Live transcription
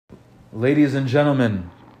Ladies and gentlemen,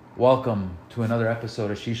 welcome to another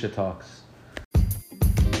episode of Shisha Talks.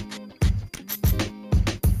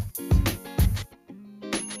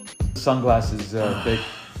 Sunglasses, big.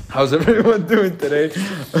 How's everyone doing today?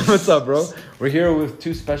 What's up, bro? We're here with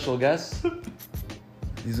two special guests.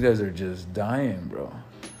 These guys are just dying, bro.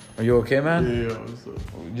 Are you okay, man? Yeah, what's up?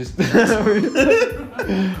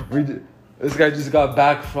 This guy just got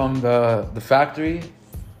back from the factory.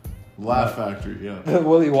 Laugh Factory, yeah. The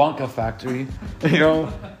Willy Wonka factory, you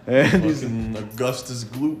know? And he's Fucking Augustus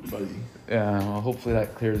Gloop, buddy. yeah, well, hopefully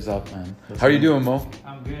that clears up, man. How are you doing, Mo?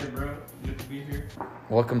 I'm good, bro. Good to be here.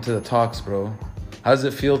 Welcome to the talks, bro. How does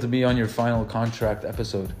it feel to be on your final contract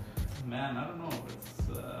episode? Man, I don't know.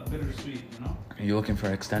 It's bittersweet, you know? Are you looking for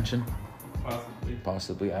an extension? Possibly.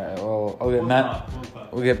 Possibly. I'll get We'll Matt.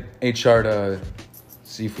 talk. We'll get HR to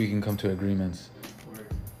see if we can come to agreements. Word.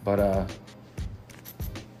 But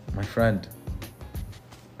my friend,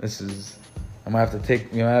 I'm gonna have to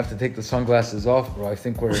take the sunglasses off, bro. I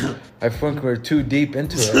think we're too deep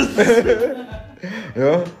into it. You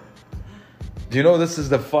know? Do you know this is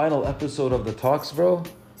the final episode of the talks, bro?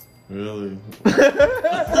 Really?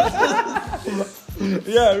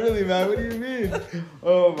 Yeah, really, man. What do you mean?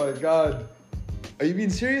 Oh my god. Are you being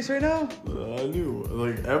serious right now? I knew.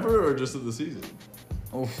 Like, ever or just of the season?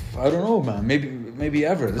 Oh, I don't know, man. Maybe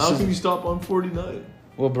ever. How can you stop on 49?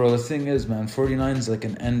 Well, bro, the thing is, man, 49 is like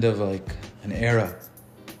an end of like an era.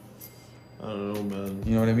 I don't know, man.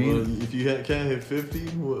 You know what I mean? Well, if you can't hit 50,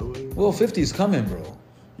 what? Well, 50 is coming, bro.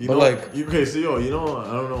 You But know, like, okay, so I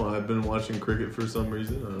don't know. I've been watching cricket for some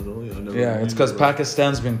reason. I don't know. I never yeah, it's because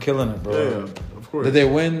Pakistan's been killing it, bro. Yeah, of course. Did they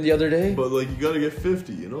win the other day? But like, you gotta get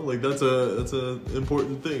 50. You know, like that's a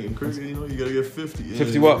important thing in cricket. You know, you gotta get 50.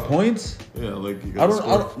 50 what points? Yeah, like you I gotta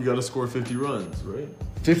don't- you gotta score 50 runs, right?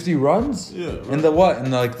 50 runs? Yeah. Right. In the what? In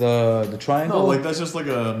like the triangle? No, like that's just like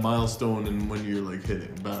a milestone in when you're like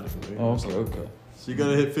hitting batting, right? Oh, okay. So you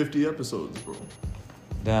gotta hit 50 episodes, bro.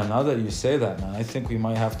 Damn, now that you say that, man, I think we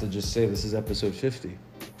might have to just say this is episode 50.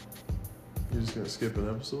 You're just gonna skip an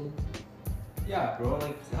episode? Yeah, bro.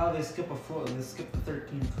 Like how they skip a floor. They skip the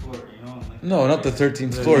 13th floor, you know? Like, No, not the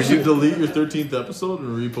 13th Yeah, floor. you should delete your 13th episode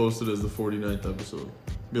and repost it as the 49th episode.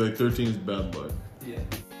 Be like 13 is bad luck. Yeah.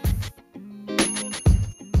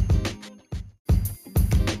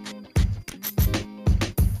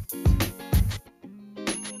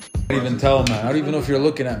 I don't even tell, man. I don't even know if you're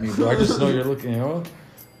looking at me, bro. I just know you're looking, you know?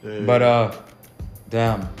 Yeah, But,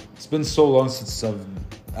 damn. It's been so long since I've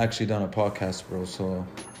actually done a podcast, bro. So,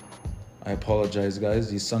 I apologize, guys.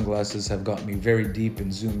 These sunglasses have got me very deep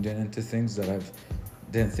and zoomed in into things that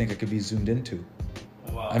didn't think I could be zoomed into.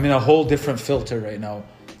 Wow. I'm in a whole different filter right now.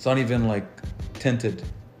 It's not even, like, tinted.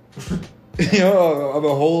 You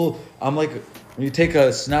know, I'm like, when you take a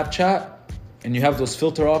Snapchat and you have those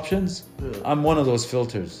filter options, Yeah. I'm one of those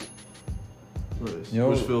filters. nice. You know-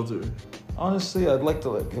 Which filter? Honestly, I'd like to,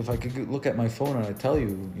 like, if I could look at my phone and I tell you,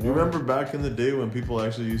 you know. You remember back in the day when people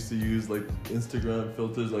actually used to use like Instagram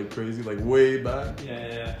filters like crazy, like way back?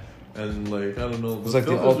 Yeah. And like, I don't know, was the like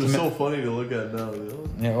the filters ultimate- are so funny to look at now, you know?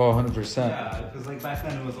 Yeah, oh, 100%. Yeah, because like back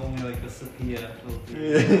then it was only like the sepia filter.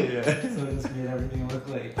 Yeah. So it just made everything look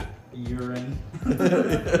like urine.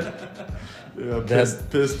 Yeah, They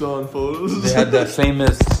pissed on photos. They had that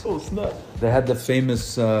famous, Oh, snap.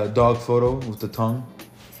 dog photo with the tongue.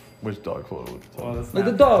 Which dog photo? Well, that's Like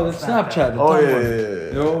the dog, the Snapchat. The Oh, tongue yeah, one. yeah, yeah.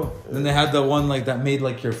 You know? Then they had the one like that made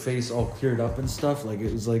like your face all cleared up and stuff. Like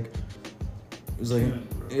it was like,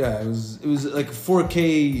 yeah, it was like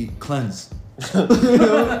 4K cleanse. You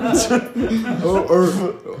know? or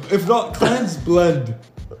if not cleanse, blend.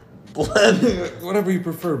 Blend. Whatever you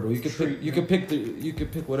prefer, bro. You could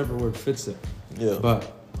pick whatever word fits it. Yeah.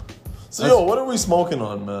 But So, yo, what are we smoking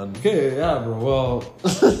on, man? okay, yeah, bro. Well,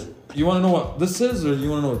 you want to know what this is, or you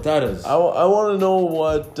want to know what that is? I want to know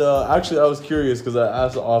what. Actually, I was curious because I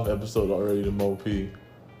asked the off episode already to Mo P.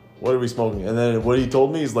 What are we smoking? And then what he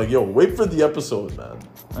told me is like, yo, wait for the episode, man.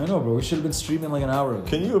 I know, bro. We should have been streaming like an hour ago.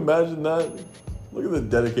 Can you imagine that? Look at the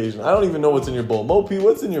dedication. I don't even know what's in your bowl. Mo P,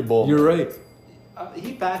 what's in your bowl? You're right.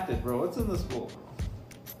 He packed it, bro. What's in this bowl,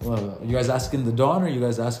 bro? Well, you guys asking the Don, or you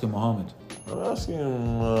guys asking Mohammed? I'm asking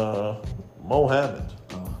him, Mohammed.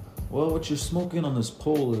 Well, what you're smoking on this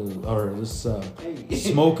pole, or this Hey.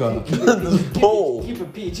 smoker, This bowl. Keep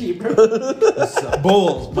it PG, bro. this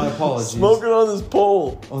bowl. My apologies. Smoking on this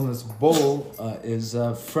pole. On this bowl is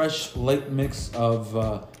a fresh light mix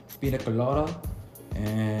of pina colada,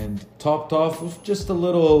 and topped off with just a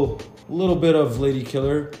little bit of Lady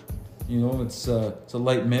Killer. You know, it's a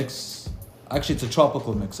light mix. Actually, it's a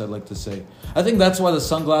tropical mix, I'd like to say. I think that's why the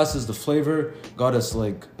sunglasses, the flavor, got us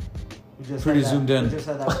like We just Pretty had that- zoomed in. We just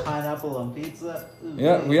had that pineapple on pizza. Ooh,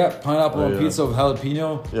 Yeah, we got pineapple Oh, on yeah. pizza with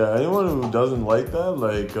jalapeno. Yeah, anyone who doesn't like that,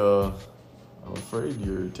 like, I'm afraid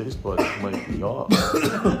your taste buds might be off.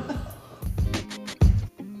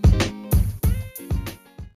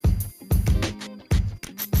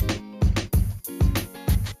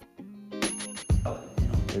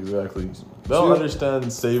 Exactly. They'll So-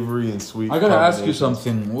 understand savory and sweet. I gotta ask you combinations.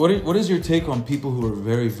 something. What is your take on people who are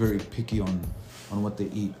very, very picky on what they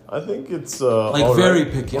eat? I think it's Like all very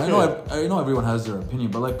right. picky. Okay. I know everyone has their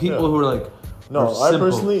opinion, but like people Yeah. who are like No, are I simple.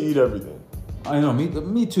 personally eat everything. I know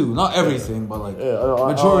me too. Not everything, but like Yeah, I'll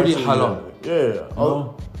majority actually eat halal. everything. Yeah, You I'll,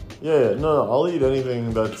 know? yeah. No, I'll eat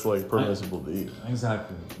anything that's like permissible to eat.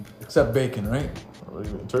 Exactly. Except bacon, right? What do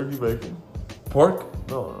you mean? Turkey bacon? Pork.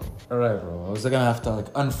 No, All right, bro. I was gonna have to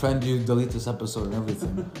like unfriend you, delete this episode and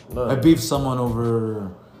everything. no. I beefed someone over.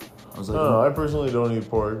 I was like, No, I personally don't eat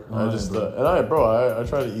pork. I Alright, just bro. I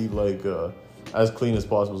try to eat like as clean as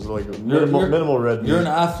possible. So like minimal red meat. You're an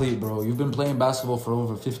athlete, bro. You've been playing basketball for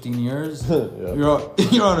over 15 years. Yeah.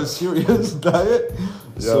 You're on a serious diet.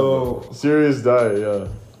 Yeah, So, bro. Serious diet, yeah.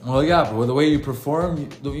 well, yeah, bro. The way you perform,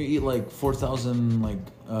 don't you eat like 4,000 like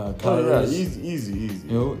Oh, yeah, calories? easy.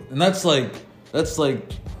 You know, and that's like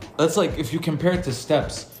if you compare it to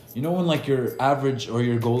steps. You know when like your average or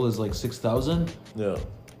your goal is like 6,000, Yeah.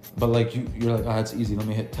 but like you're like, it's easy. Let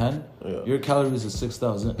me hit 10. Yeah. Your calories is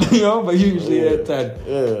 6,000. You know, but you usually hit 10.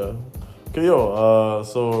 Yeah. Okay, yo,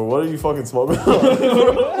 so what are you fucking smoking?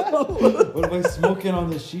 What am I smoking on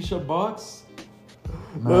the shisha box?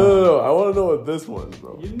 No, I want to know what this was,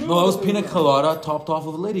 bro. No, it was pina colada topped off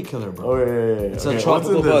with Lady Killer, bro. Oh, yeah. It's a Okay,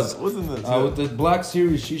 tropical what's in buzz. this? What's in this? With the Black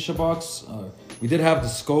Series shisha box, we did have the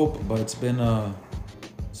scope, but it's been a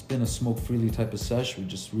smoke freely type of sesh. We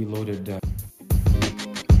just reloaded.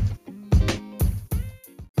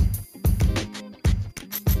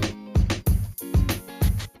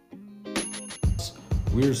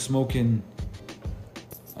 We're smoking,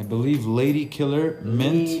 I believe, Lady Killer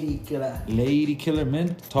mint. Lady Killer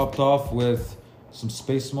mint, topped off with some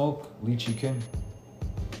Space Smoke, Lychee King.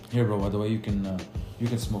 Here, bro. By the way, you can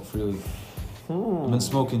smoke freely. I've been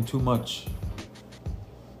smoking too much.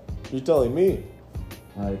 You're telling me?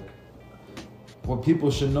 Like, what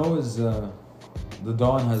people should know is the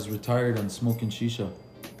Don has retired on smoking shisha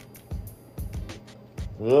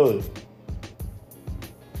Really?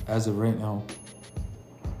 as of right now.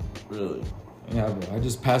 Really? Yeah, bro. I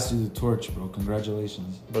just passed you the torch, bro.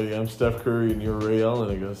 Congratulations. But yeah, I'm Steph Curry and you're Ray Allen,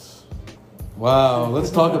 I guess. Wow. Let's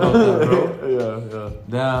talk about that, bro. yeah.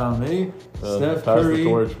 Damn, eh? Steph pass Curry the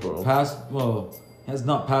torch, bro. Has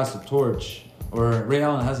not passed the torch, or Ray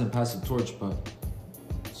Allen hasn't passed the torch, but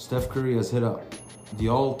Steph Curry has hit up the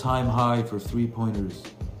all-time high for 3-pointers.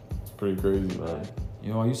 It's pretty crazy, man.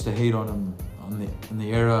 You know, I used to hate on him in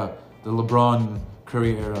the era, the LeBron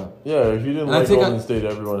Curry era. Yeah, if you didn't And I like think Golden State,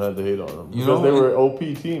 everyone had to hate on them. You Because know, they were an OP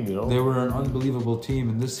team, you know? They were an unbelievable team,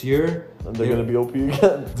 and this year, and they're going to be OP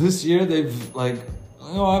again. this year they've like,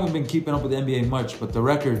 you know, I haven't been keeping up with the NBA much, but the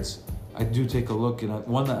records, I do take a look, and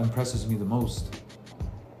one that impresses me the most.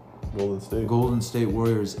 Golden State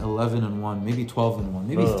Warriors 11-1, maybe 12-1,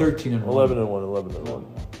 maybe 13-1. 11-1.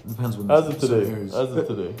 Depends when As of this today. episode airs. As of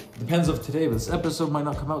today. Depends of today, but this episode might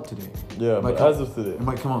not come out today. Yeah, It might but come- as of today. It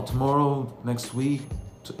might come out tomorrow, next week,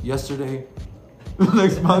 yesterday,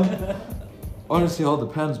 next month. Honestly, it all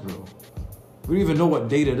depends, bro. We don't even know what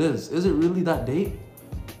date it is. Is it really that date?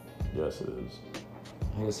 Yes, it is.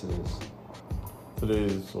 I guess it is. Today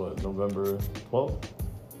is what, November 12th?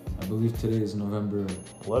 I believe today is November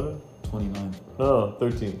 11th? 29th, bro. No,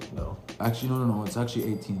 13th. No. Actually, no. It's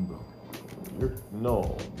actually 18, bro.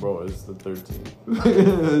 No, bro, it's the 13th.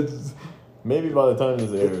 it's, Maybe by the time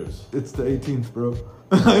this airs. it's the 18th, bro.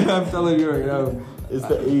 I'm telling you right now. It's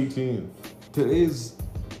the 18th. Today's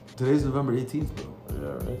November 18th, bro.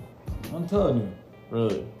 Yeah, right? I'm telling you.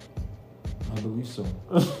 Really? I believe so.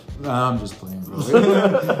 Nah, I'm just playing, bro.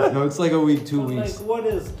 No, it's like a week, 2 weeks. Like, what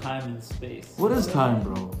is time and space? What is time,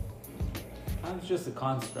 bro? Time's just a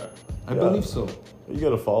construct. I Yeah. believe so. You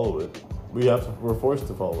gotta follow it. We're forced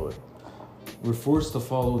to follow it. We're forced to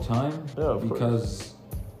follow time Yeah, of course. because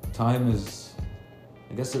time is,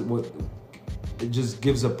 I guess it just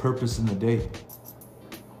gives a purpose in the day.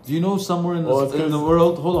 Do you know somewhere in Well, it's in the 'cause-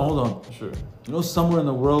 world? Hold on. Sure. You know somewhere in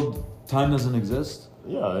the world time doesn't exist,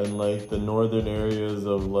 Yeah, in like the northern areas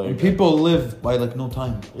of like. and people live by like no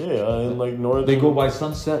time. Yeah, in like northern. They go by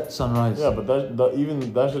sunset, sunrise. Yeah, but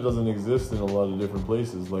that shit doesn't exist in a lot of different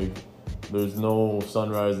places. Like, there's no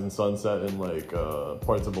sunrise and sunset in like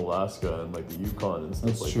parts of Alaska and like the Yukon and stuff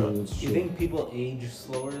That's like true. that. That's You true. think people age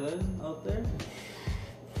slower than out there?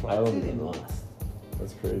 I don't I'd say they know. must.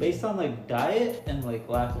 That's crazy. Based on like diet and like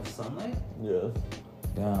lack of sunlight. Yeah.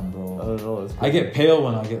 Damn, I bro. don't know. That's I crazy. get pale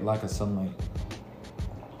when I get lack of sunlight.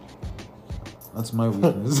 That's my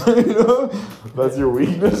weakness. You know? That's your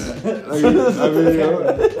weakness. I mean, you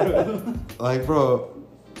know, like, bro,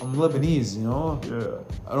 I'm Lebanese, you know? Yeah.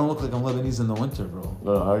 I don't look like I'm Lebanese in the winter, bro.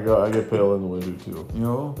 No, I get pale in the winter too. You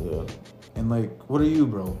know? Yeah. And like, what are you,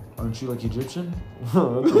 bro? Aren't you like Egyptian? That's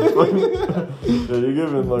so funny. Yeah, you're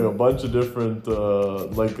given like a bunch of different.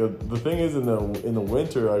 The thing is, in the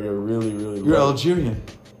winter, I get really, really. You're light. Algerian.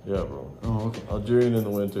 Yeah, bro. Oh, okay. Algerian in the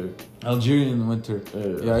winter. Algerian in the winter.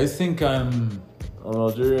 Yeah. Yeah, I think I'm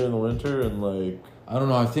Algerian in the winter and like I don't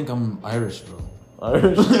know, I think I'm Irish, bro.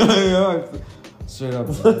 Irish. Yeah, straight up.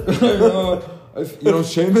 You know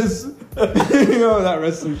Sheamus? You know that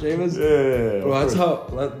wrestler Sheamus? Yeah. Bro, that's of how,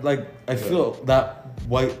 like, I feel that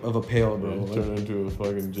white of a pale, bro. course. Like, Turn into a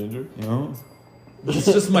fucking ginger. you know? It's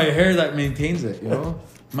just my hair that maintains it, you know?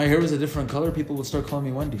 If my hair was a different color, people would start calling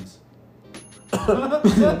me Wendy's.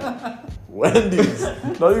 Wendy's.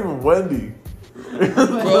 Not even Wendy.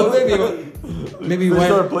 Bro, maybe They when.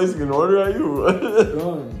 start placing an order at you.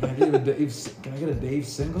 Bro, can I get a Dave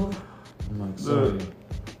single? I'm like, sorry.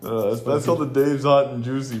 That's called the Dave's Hot and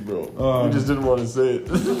Juicy, bro. You just didn't want to say it.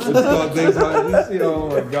 It's called Dave's Hot and Juicy. Oh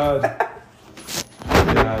my god.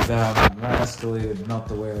 Yeah, damn. That escalated not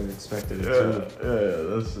the way I expected it to.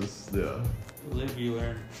 Yeah, that's just, yeah. Live, you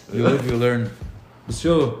learn. You live, you learn. But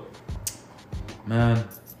still, man,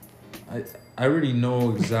 I already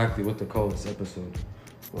know exactly what to call this episode.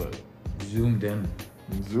 What? Zoomed in.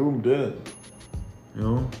 Zoomed in. You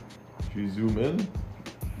know? Should you zoom in?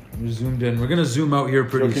 We're zoomed in. We're gonna zoom out here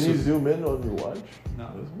pretty Yo, can soon. you zoom in on your watch? No.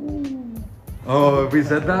 Ooh. Oh, we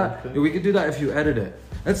said that? Yeah, we could do that if you edit it.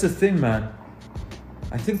 That's the thing, man.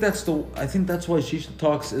 I think that's why Shisha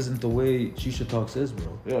Talks isn't the way Shisha Talks is,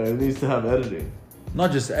 bro. Yeah, it needs to have editing.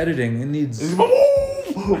 Not just editing, it needs. There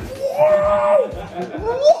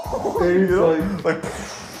you go. Like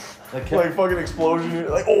fucking explosion. You're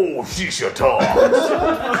like, oh, shisha talk.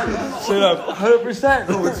 Straight up, 100%.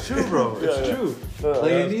 No, it's true, bro. It's Yeah. true. No,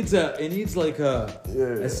 Like that's- it needs like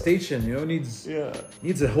a station, you know. It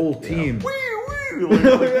needs a whole team.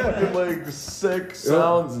 Like sick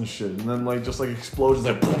sounds and shit, and then like just like explosions,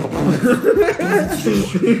 like you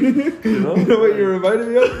know? You know what you reminded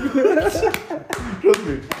me of? Trust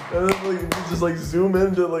me. And then like you just like zoom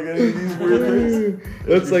into like any of these weird things.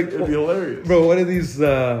 It'd be hilarious. Bro, one of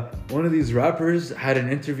these rappers had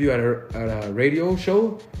an interview at a radio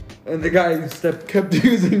show, and the guy kept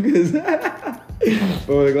using his.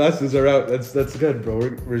 Oh, the glasses are out. That's good, bro.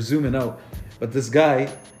 We're zooming out. But this guy,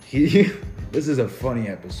 this is a funny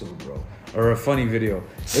episode, bro, or a funny video.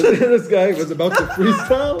 This guy was about to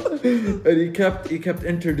freestyle, and he kept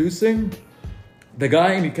introducing the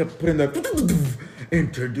guy, and he kept putting the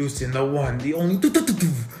introducing the one, the only.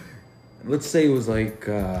 Let's say it was like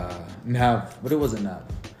Nav, but it wasn't Nav.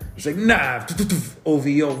 It's like Nav,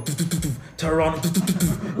 OVO, Toronto,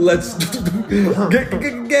 let's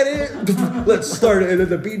get it, let's start it, and then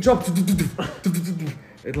the beat drop.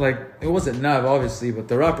 It wasn't Nav, obviously, but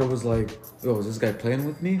the rapper was like, yo, is this guy playing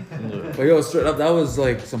with me? But yo, straight up, that was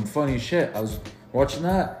like some funny shit. I was watching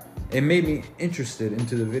that, it made me interested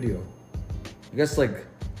into the video. I guess like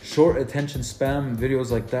short attention spam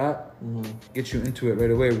videos like that get you into it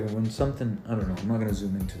right away. When something, I don't know, I'm not gonna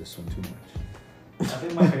zoom into this one too much. I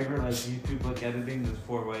think my favorite like YouTube like editing is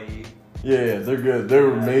 4YE. Yeah, they're good. They're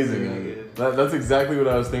Yeah, amazing they're at really it. That's exactly what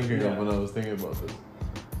I was thinking Yeah. of when I was thinking about this.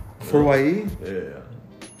 4YE? Yeah.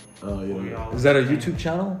 Oh, We yeah. all- Is that a YouTube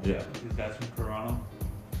channel? Yeah. These guys from Toronto.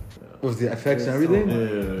 With the effects and Yeah, everything?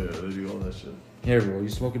 Yeah, they do all that shit. Here, bro, you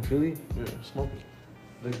smoking Philly? Yeah, smoke it.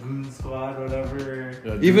 The Goon Squad, whatever.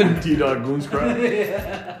 Yeah, Even- T-Dog Goons crap.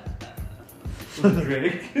 Yeah. With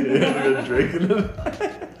Drake. Yeah, they got Drake in it.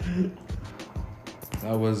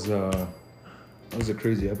 That was a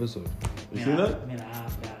crazy episode. You seen that?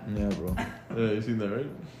 Yeah, bro. Yeah, you seen that, right?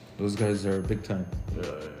 Those guys are big time. Yeah,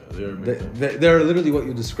 they are big time. They're literally what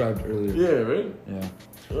you described earlier. Yeah, right? Yeah.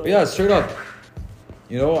 But yeah, straight up.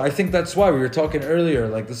 You know, I think that's why we were talking earlier.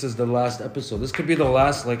 Like, this is the last episode. This could be the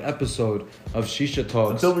last like episode of Shisha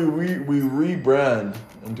Talks. Until we rebrand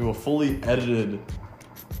into a fully edited,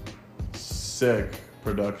 sick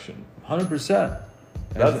production. 100%.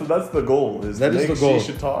 That's the goal. Is That to is make the goal.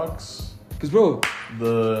 Shisha Talks Because, bro,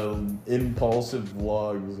 the impulsive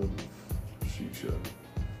vlogs of Shisha.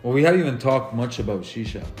 well, we haven't even talked much about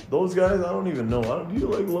Shisha. Those guys, I don't even know. Do you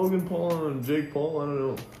like Logan Paul and Jake Paul? I don't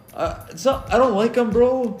know. It's not. I don't like them,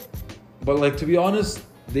 bro. But like, to be honest,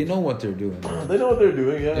 they know what they're doing. They know what they're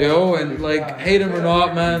doing, yeah. Yo, and like, hate them or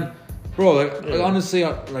not, man. Bro, like honestly,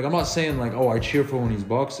 like I'm not saying like, oh, I cheer for when he's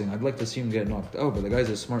boxing. I'd like to see him get knocked out, but the guy's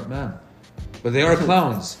a smart man. But they are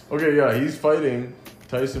clowns. Okay, yeah, he's fighting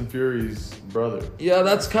Tyson Fury's brother. Yeah,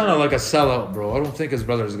 that's kind of like a sellout, bro. I don't think his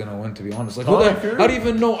brother's gonna win, to be honest. Like, Fury? how do you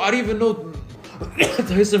even know? I didn't even know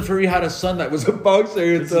Tyson Fury had a son that was a boxer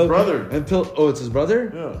It's his brother. Oh, it's his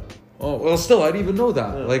brother? Yeah. Oh, well, still, I didn't even know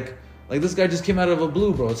that. Yeah. Like this guy just came out of a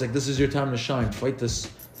blue, bro. It's like, this is your time to shine. Fight this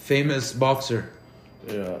famous boxer.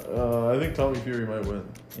 Yeah, I think Tommy Fury might win.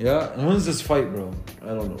 Yeah? And when's this fight, bro? I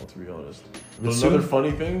don't know, to be honest. But It's another soon?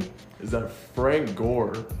 funny thing is that Frank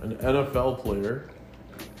Gore, an NFL player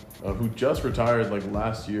who just retired like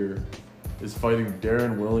last year, is fighting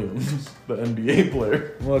Darren Williams, the NBA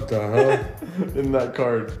player, What the hell? in that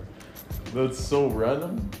card. That's so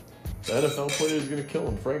random. The NFL player is gonna kill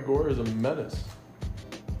him. Frank Gore is a menace.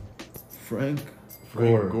 Frank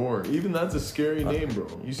Frank Gore. Even that's a scary name, bro.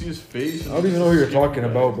 You see his face. I don't even know who you're talking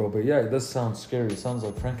about, bro. But yeah, it does sound scary. It sounds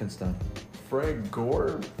like Frankenstein. Frank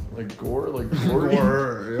Gore, like Gore, like glory. yeah.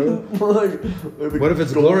 like What if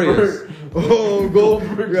it's Goldberg. glorious? Oh,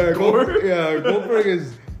 Goldberg. Yeah, Gore. Goldberg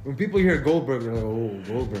is... When people hear Goldberg, they're like, oh,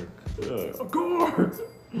 Goldberg. Yeah, Gore.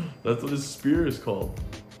 That's what his spear is called.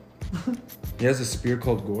 He has a spear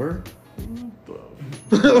called Gore? What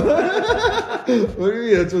What do you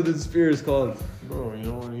mean that's what his spear is called? Bro, you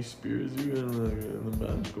know when he spears you in the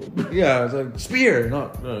match Goldberg? Yeah, it's like spear,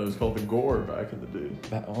 not... No, it was called the Gore back in the day.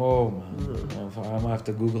 Oh, man. I'm gonna have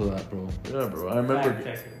to Google that, bro. Yeah, bro. I remember. Fact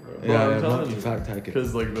check it, bro. Bro, I'm yeah, telling you. fact check it.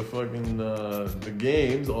 Because like the fucking the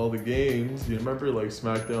games, all the games. You remember like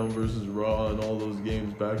SmackDown versus Raw and all those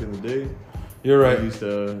games back in the day. You're right. He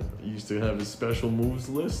used to have his special moves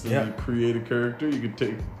list, and Yeah. you create a character. You could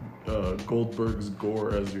take Goldberg's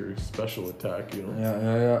Gore as your special attack. You know.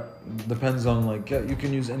 Yeah. Depends on like, yeah, you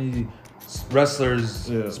can use any wrestler's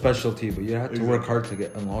Yeah. specialty, but you have to work hard to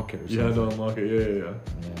get unlock it. Or You had to something. unlock it. Yeah.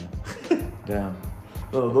 Yeah. Damn.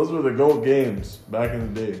 No, those were the GOAT games back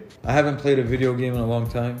in the day. I haven't played a video game in a long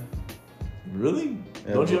time. Really?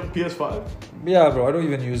 Yeah, Don't you bro. have a PS5? Yeah, bro. I don't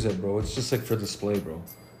even use it, bro. It's just like for display, bro.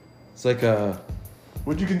 It's like a...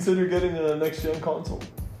 Would you consider getting a next gen console?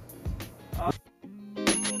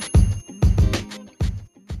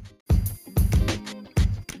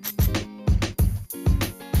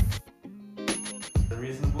 They're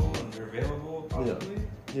reasonable and they're available, possibly.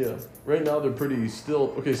 Yeah. Right now they're pretty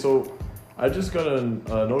still. Okay, so I just got a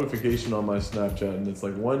notification on my Snapchat, and it's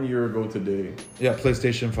like 1 year ago today. Yeah,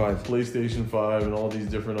 PlayStation 5. PlayStation 5 and all these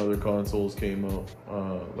different other consoles came out.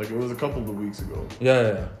 Like it was a couple of weeks ago.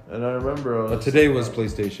 Yeah. And I remember. But today was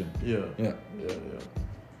PlayStation. Yeah. Yeah.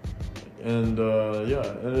 And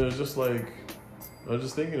and it was just like, I was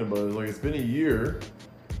just thinking about it. Like it's been a year,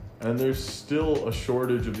 and there's still a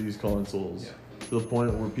shortage of these consoles. Yeah. To the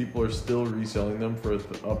point where people are still reselling them for up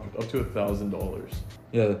to $1,000.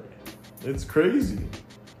 Yeah. It's crazy.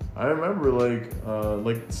 I remember like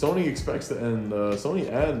Sony expects that, and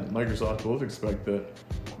Sony and Microsoft both expect that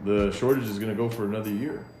the shortage is gonna go for another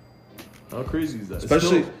year. How crazy is that?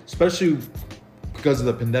 It's Especially because of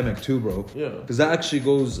the pandemic too, bro. Yeah. Because that actually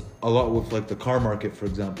goes a lot with like the car market, for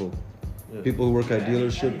example. Yeah. People who work at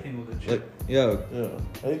dealership. Anything with a chip. Like, yeah. Yeah,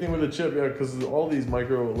 anything with a chip, yeah, because all these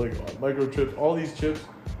microchips, all these chips,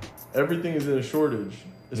 everything is in a shortage.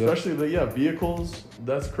 Especially vehicles.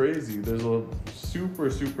 That's crazy. There's a super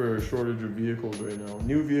shortage of vehicles right now.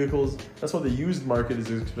 New vehicles. That's why the used market is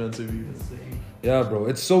expensive even. Yeah, bro.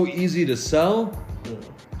 It's so easy to sell, Yeah,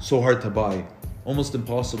 so hard to buy. Almost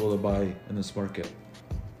impossible to buy in this market.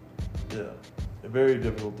 yeah, very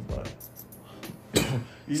difficult to buy.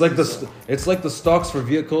 It's like the stocks for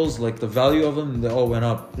vehicles, like the value of them, they all went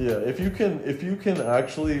up. Yeah, if you can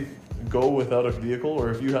actually go without a vehicle, or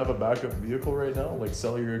if you have a backup vehicle right now, like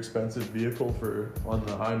sell your expensive vehicle on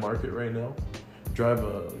the high market right now, drive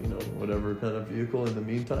a whatever kind of vehicle in the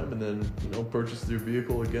meantime, and then purchase your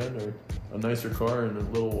vehicle again, or a nicer car in a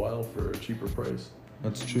little while for a cheaper price.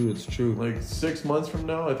 That's true. It's true. Like 6 months from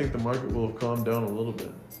now, I think the market will have calmed down a little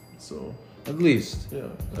bit. So At least. yeah,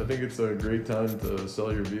 I think it's a great time to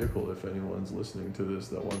sell your vehicle if anyone's listening to this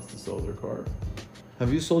that wants to sell their car.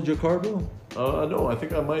 Have you sold your car, bro? No, I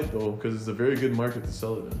think I might though, because it's a very good market to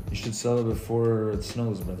sell it in. You should sell it before it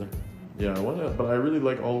snows, brother. Yeah, but I really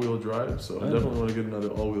like all-wheel drive, so I I know. definitely want to get another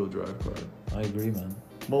all-wheel drive car. I agree, man.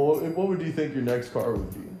 Well, what would you think your next car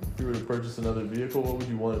would be? If you were to purchase another vehicle, what would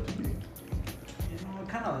you want it to be?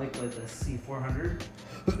 Kind of like the C400.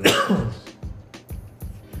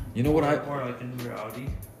 You know what Or like a newer Audi.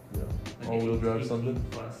 Yeah, Like all-wheel drive 18 something.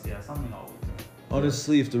 Plus, yeah, something all-wheel drive.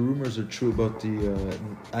 Honestly, if the rumors are true about the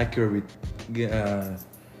Acura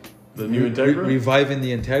The new Integra. reviving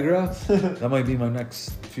the Integra, that might be my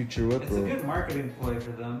next future whip, It's a bro. good marketing ploy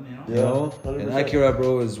for them, you know? You know, 100%. and Acura,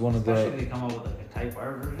 bro, is one of Especially the. if they come out with like a Type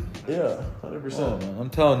R version. Yeah, Oh, 100%. man, I'm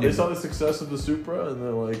telling They you. saw the success of the Supra, and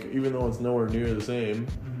they're like, even though it's nowhere near the same,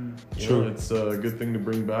 you True. know, it's a good thing to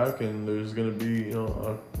bring back. And there's gonna be, you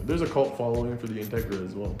know, there's a cult following for the Integra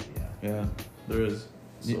as well. Yeah. Yeah. There is.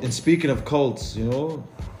 So. And speaking of cults, you know,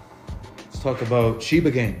 let's talk about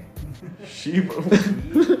Shiba Gang. Shiba.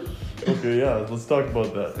 Okay, yeah, let's talk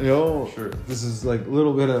about that. You know, Sure. this is like a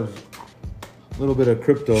little bit of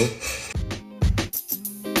crypto.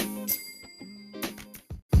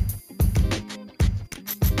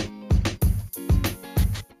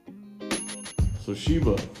 So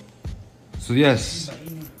Shiba. So yes,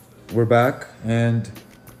 we're back, and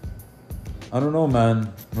I don't know,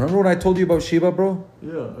 man. Remember when I told you about Shiba, bro?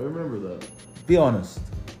 Yeah, I remember that. Be honest.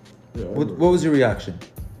 Yeah. I What remember. was your reaction?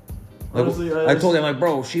 Like, Honestly, I told him like,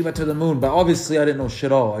 bro, Shiba to the moon, but obviously I didn't know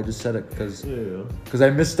shit all. I just said it because Yeah. I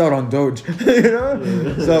missed out on Doge, you know.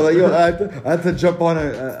 Yeah. So like, yo, I had to jump on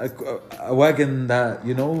a wagon that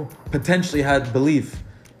you know potentially had belief.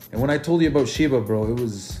 And when I told you about Shiba, bro, it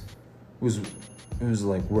was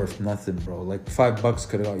like worth nothing, bro. Like $5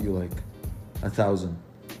 could have got you like 1,000.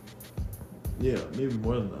 Yeah, maybe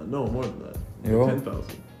more than that. No, more than that. You know?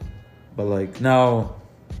 10,000. But like now,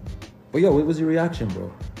 but yo, what was your reaction,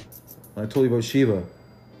 bro? When I told you about Shiba,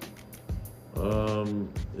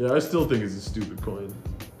 Yeah, I still think it's a stupid coin.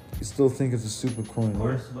 you still think it's a stupid coin, Of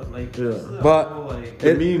course, but like, Yeah. this is a But- whole, like, The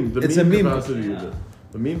It- meme, the it's meme a meme. capacity of Yeah. it.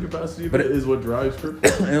 The meme capacity of But it it- is what drives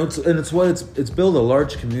crypto. and it's what it's built a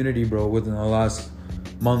large community, bro, within the last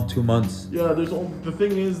month, 2 months. Yeah, the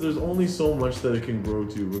thing is, there's only so much that it can grow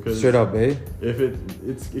to because Straight up, eh? if it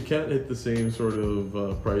can't hit the same sort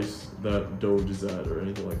of price that Doge is at or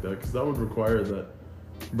anything like that, because that would require that,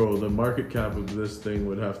 bro, the market cap of this thing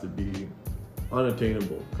would have to be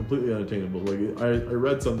unattainable, completely unattainable. Like I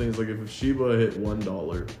read something, it's like if Shiba hit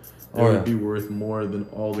 $1, it Oh, would yeah. be worth more than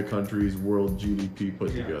all the countries' world GDP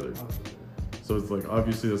put yeah. together. So it's like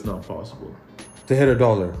obviously that's not possible. To hit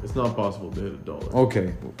 $1. It's not possible to hit $1.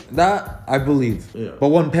 Okay, that I believe. Yeah. But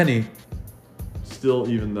 1 penny, Still,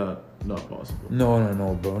 even that not possible.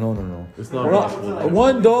 no, bro, no. It's not We're not- possible.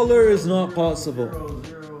 $1 is not possible.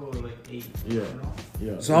 0, like 8. Yeah. You know?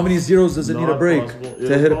 Yeah. So how many zeros does it need to Not break possible. to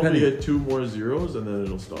It'll hit a probably penny? hit 2 more zeros and then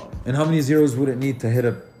it'll stop. And how many zeros would it need to hit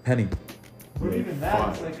a penny? But even that,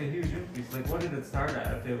 Five. it's like a huge increase. Like, what did it start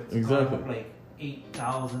at? If it was Exactly. gone up like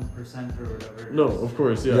 8,000% or whatever. it No, is. of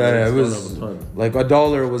course, yeah. Yeah, it's it gone was up a ton. like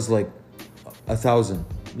 $1 was like 1,000.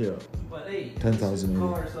 Yeah. But hey, 10,000 we call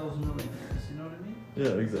maybe. ourselves millionaires. You know what I mean? Yeah,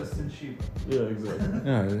 Just exactly. in Shiba. Yeah, exactly.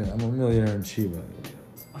 Yeah, I'm a millionaire in Shiba.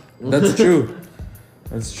 That's true.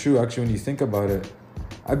 That's true. Actually, when you think about it,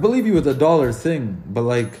 I believe you with the $1 thing, but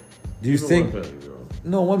like, do you Even think? 1 penny, bro.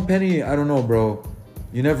 No, 1 penny. I don't know, bro.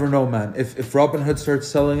 You never know, man. If Robinhood starts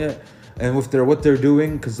selling it, and with what they're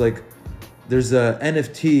doing, because like, there's a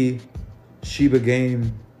NFT Shiba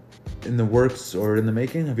game in the works or in the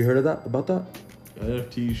making. Have you heard of that? About that?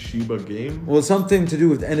 NFT Shiba game? Well, something to do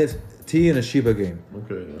with NFT and a Shiba game.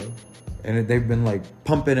 Okay, yeah. And they've been like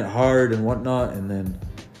pumping it hard and whatnot, and then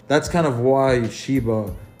that's kind of why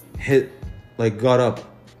Shiba got up.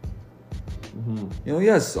 Mm-hmm. You know,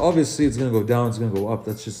 yes, obviously it's gonna go down, it's gonna go up.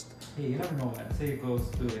 That's just Hey, you never know, man. Say it goes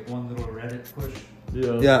through like one little Reddit push.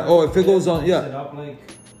 Yeah. yeah. Oh, if it goes on, Bumps yeah, it up like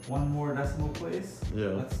one more decimal place. Yeah.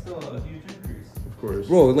 That's still a huge increase. Of course.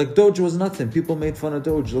 bro. Like Doge was nothing. People made fun of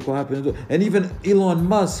Doge. Look what happened to Doge. And even Elon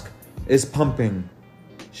Musk is pumping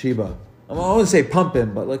Shiba. I wouldn't say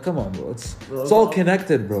pumping, but like, come on, bro. It's all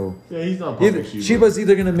connected, bro. Yeah, he's not pumping Shiba. Shiba's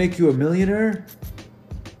either gonna make you a millionaire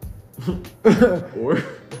Or...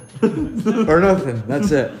 or nothing.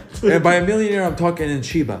 That's it. And by a millionaire, I'm talking in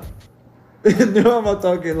Shiba. No, I'm not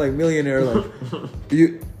talking like millionaire, like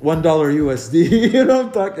 $1 USD. You know,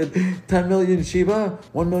 I'm talking 10 million Shiba,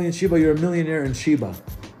 1 million Shiba. You're a millionaire in Shiba.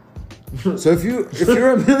 So if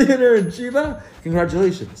you're a millionaire in Shiba,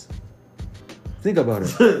 congratulations. Think about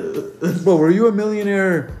it, bro. Were you a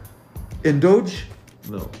millionaire in Doge?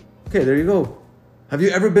 No. Okay, there you go. Have you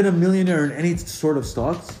ever been a millionaire in any sort of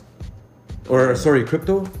stocks, or sorry,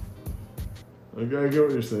 crypto? I get what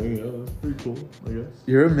you're saying. Yeah, that's pretty cool, I guess.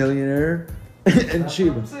 You're a millionaire in That's what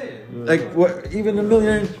Shiba. I'm saying. Like what? Even a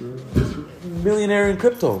millionaire in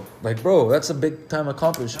crypto. Like, bro, that's a big time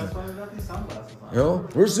accomplishment. That's why we got these sunglasses on. Yo,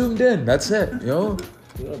 we're zoomed in. That's it. Yo,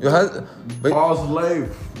 but Boss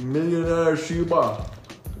Life, millionaire Shiba.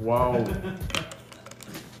 Wow.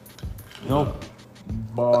 no,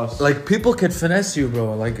 Boss. like people can finesse you,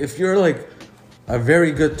 bro. Like if you're like a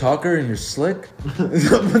very good talker and you're slick,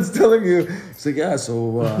 someone's telling you, it's like, yeah. So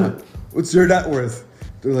what's your net worth?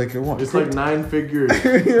 They're like, what? It's like 9 figures.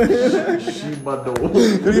 Shiba do.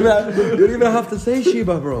 You don't even have to say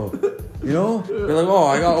Shiba, bro. You know? You're like, oh,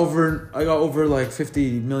 I got over like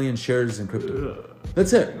 50 million shares in crypto.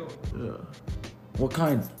 That's it. Yeah. What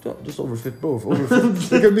kind? Just over 50, bro. Over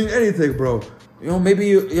 50. It could mean anything, bro. You know, maybe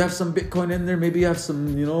you have some Bitcoin in there. Maybe you have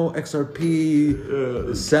some, you know,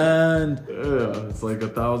 XRP, sand. Yeah, it's like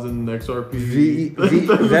 1,000 XRP.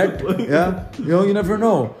 That, yeah. You know, you never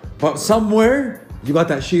know. But somewhere you got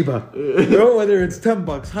that Shiba. You know, whether it's $10,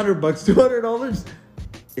 $100, $200,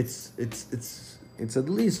 it's at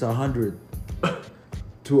least 100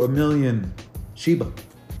 to 1,000,000 Shiba.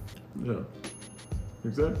 Yeah,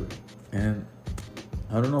 exactly. And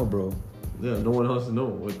I don't know, bro. Yeah, no one has to know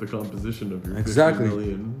what the composition of your Exactly. 50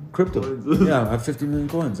 million Crypto. coins is. Yeah, I have 50 million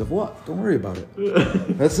coins. Of what? Don't worry about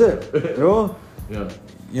it. That's it. You know? Yeah.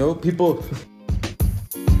 You know, people.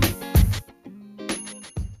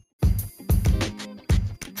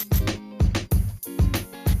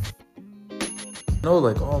 No,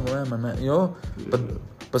 like, oh man, my man, you know?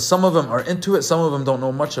 But some of them are into it, some of them don't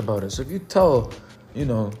know much about it. So if you tell, you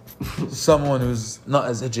know, someone who's not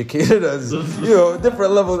as educated as, you know,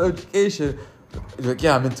 different level of education, you're like,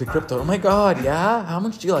 yeah, I'm into crypto. Oh my God, yeah? How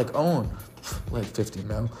much do you like own? Like 50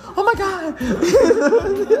 mil. Oh my God.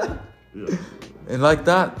 Yeah. And like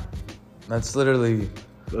that, that's literally,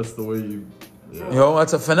 That's the way you. Yeah. you know,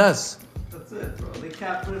 that's a finesse. That's it, bro. They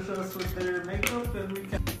catfish us with their makeup and we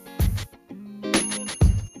can.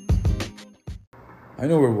 I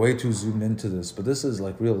know we're way too zoomed into this, but this is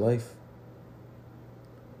like real life.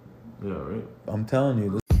 Yeah, right? I'm telling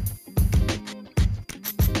you.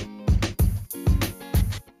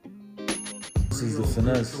 This is the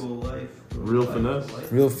finesse. Real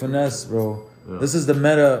finesse? Real finesse, bro. Yeah. This is the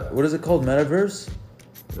meta. What is it called? Metaverse?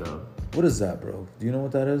 Yeah. What is that, bro? Do you know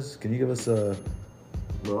what that is? Can you give us a...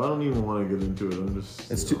 Bro, I don't even want to get into it. I'm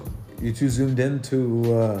just. It's you too... know, You too zoomed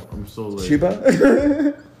into I'm so like.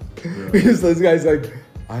 Shiba? Yeah. Because this guy's like,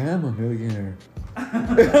 I am a millionaire. You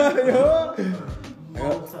know? Yeah,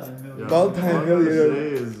 Multi-million. all I gotta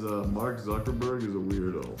Multi-millionaire. say is Mark Zuckerberg is a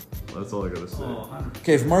weirdo. That's all I gotta say. Oh, 100%.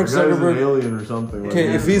 Okay, if Mark The guy's an Zuckerberg... alien or something. Okay,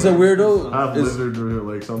 like, if he's a weirdo... half is- lizard or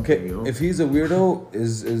like something, Okay, you know. if he's a weirdo,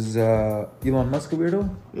 is Elon Musk a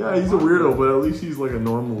weirdo? Yeah, he's a weirdo, but at least he's like a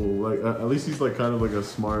normal, like at least he's like kind of like a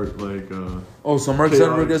smart, like. Oh, so Mark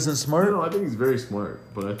Chaotic. Zuckerberg isn't smart? No, I think he's very smart,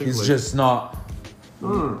 but I think He's like, just not...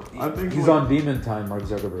 No. I think He's like, on demon time, Mark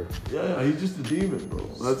Zuckerberg. Yeah, he's just a demon, bro.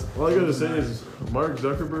 That's all I gotta say is Mark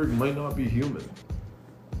Zuckerberg might not be human.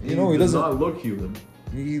 You know, he does doesn't... not look human.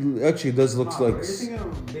 He actually does looks Nah, like... bro, you're thinking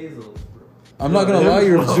of Bezos, bro. I'm not Yeah, gonna lie,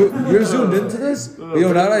 him. you're zoomed into this. Yeah. You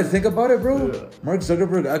know, now that I think about it, bro, Yeah. Mark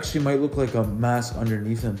Zuckerberg actually might look like a mask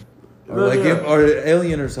underneath him, or Yeah, like yeah. him, or an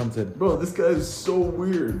alien or something. Bro, this guy is so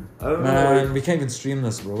weird. I don't know. Man, Like, we can't even stream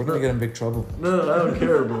this, bro. We're gonna get in big trouble. no, I don't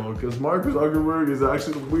care, bro. Because Mark Zuckerberg is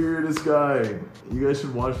actually the weirdest guy. You guys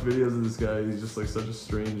should watch videos of this guy. He's just like such a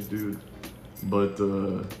strange dude. But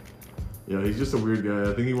yeah, he's just a weird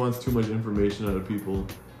guy. I think he wants too much information out of people.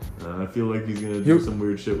 I feel like he's gonna do some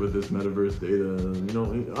weird shit with this metaverse data. And, you know,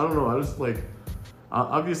 I don't know. I just like.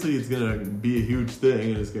 Obviously, it's gonna be a huge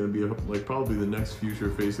thing, and it's gonna be like probably the next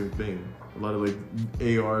future-facing thing. A lot of like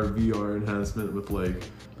AR, VR enhancement with like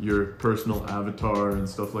your personal avatar and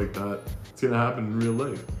stuff like that. It's gonna happen in real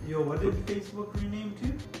life. Yo, what did Facebook rename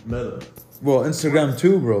to? Meta. Well, Instagram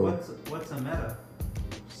too, bro. What's a meta?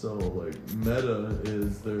 So like Meta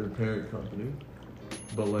is their parent company,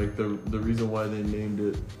 but like the reason why they named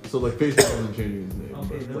it. So like Facebook isn't changing its name.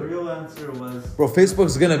 Okay, but, the like, real answer was. Bro,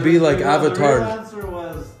 Facebook's gonna be like The Avatar. real answer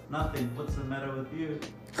was nothing. What's the matter with you?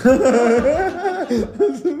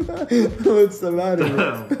 What's the matter?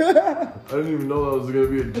 Damn. I didn't even know that was gonna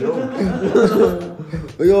be a joke.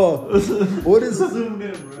 Yo, what is? Zoomed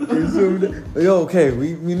in, bro. You zoomed in. Yo, okay,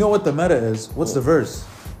 we know what the meta is. What's the verse?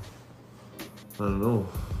 I don't know.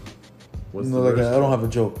 What's No, the like verse? I don't have a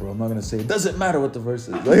joke, bro. I'm not gonna say it. Doesn't matter what the verse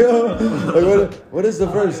is. Like, what is the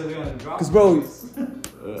verse? Because, bro,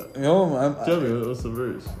 you know, Tell me what's the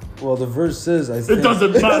verse. well, the verse is I think It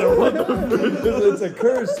doesn't matter what the verse. it's a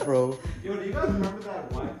curse, bro. Yo, do you guys remember that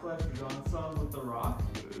Wyclef Jean song with The Rock?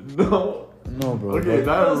 No. No, bro. Okay,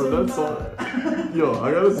 but- that song. Yo,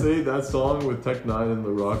 I gotta say that song with Tech Nine and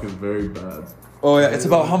The Rock is very bad. oh yeah, it's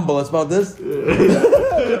about humble. It's about this. It's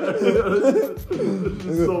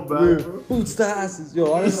just so bad, bro. Boots to asses,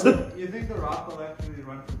 yo. Honestly, You think The Rock will actually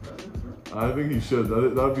run for president, bro? I think he should.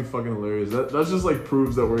 That'd be fucking hilarious. That's just like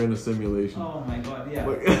proves that we're in a simulation. Oh my god, yeah.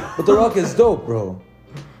 Like, but The Rock is dope, bro.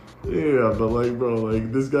 yeah, but like, bro,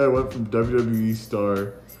 like this guy went from WWE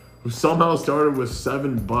star, who somehow started with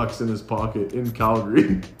 $7 in his pocket in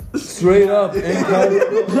Calgary. Straight up. In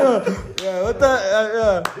Calgary. Yeah, what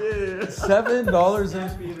the? Yeah. $7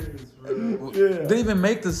 in. Peters, bro. Yeah. Didn't even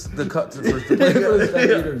make the cut to play for the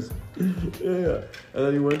Stampeders. Yeah. And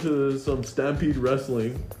then he went to some Stampede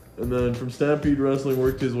Wrestling. And then from Stampede Wrestling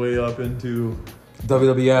worked his way up into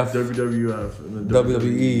WWF, WWF and then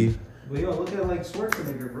WWE. But yo, look at like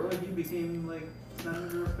Schwarzenegger, bro. He became like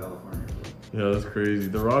senator of California. Yeah, that's crazy.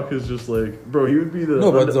 The Rock is just like, bro, he would be the,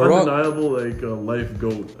 No, but The Rock- undeniable like life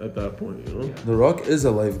goat at that point, you know? Yeah. The Rock is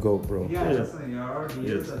a life goat, bro. Yeah, Yeah. that's like, already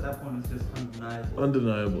Yes. is at that point. It's just undeniable.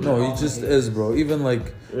 Undeniable. No, he just is, bro. Even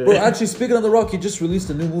like, bro. Actually, speaking of The Rock, he just released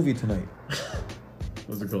a new movie tonight.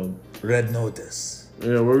 What's it called? Red Notice.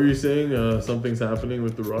 Yeah, what were you saying? Something's happening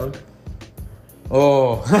with The Rock?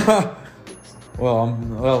 Oh,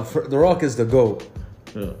 well, The Rock is the GOAT.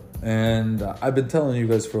 Yeah. And I've been telling you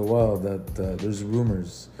guys for a while that there's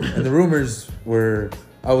rumors. And the rumors were,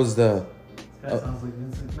 I was the That sounds like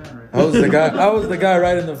Vince McMahon, right? I was the guy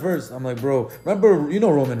right in the first. I'm like, bro, remember, you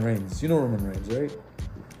know Roman Reigns. You know Roman Reigns, right?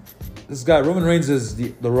 This guy, Roman Reigns is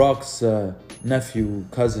the Rock's nephew,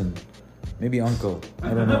 cousin, maybe uncle.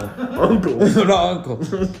 I don't know. Uncle. Not uncle.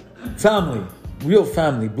 Family. Real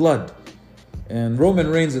family. Blood. And Roman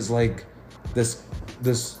Reigns is like this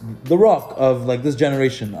the Rock of like this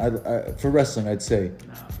generation. I for wrestling, I'd say.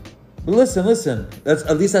 No. But listen. That's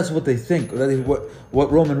at least that's what they think.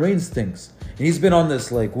 What Roman Reigns thinks. And he's been on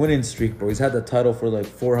this like winning streak, bro. He's had the title for like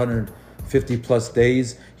 450 plus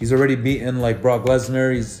days. He's already beaten like Brock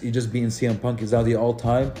Lesnar. He just beaten CM Punk. He's now the all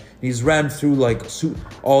time. He's ran through like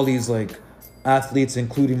all these like athletes,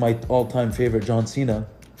 including my all time favorite John Cena.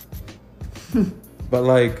 But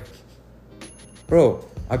like, bro,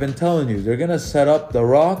 I've been telling you, they're gonna set up The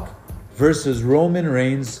Rock versus Roman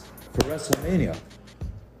Reigns for WrestleMania.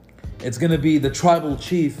 It's gonna be the tribal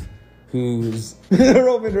chief, who's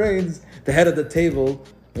Roman Reigns, the head of the table,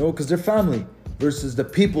 you know, because they're family, versus the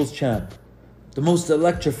people's champ, the most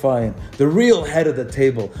electrifying, the real head of the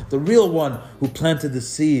table, the real one who planted the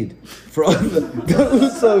seed for all the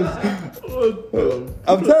Usos.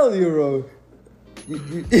 I'm telling you, bro.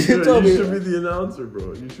 You Yeah, told you me should be the announcer,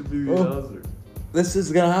 bro. You should be the announcer. this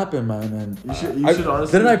is gonna happen, man. And You should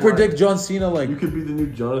honestly. didn't I apply. predict John Cena like You could be the new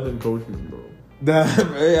Jonathan Coachman, bro.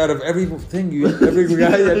 out of everything every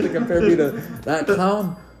guy you had to compare me to that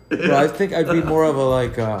clown? Bro, I think I'd be more of a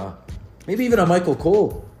like maybe even a Michael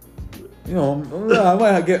Cole. You know, I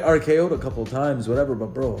might get RKO'd a couple times, whatever.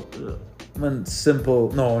 But bro, Yeah. I'm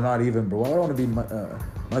simple. No, not even, bro. I don't want to be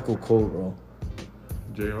Michael Cole, bro.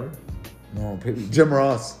 JR? No, Jim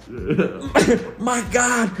Ross. My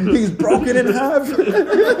God, he's broken in half.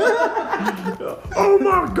 Oh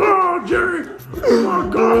my God, Jerry! Oh my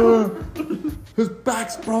God! His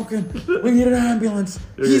back's broken. We need an ambulance.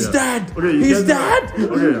 Yeah, He's yeah. dead. Okay, you He's can't dead.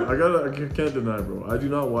 deny- Okay, I can't deny, bro. I do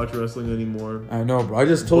not watch wrestling anymore. I know, bro. I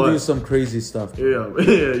just told But- you some crazy stuff. Yeah,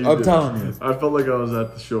 you I'm did. telling you. I felt like I was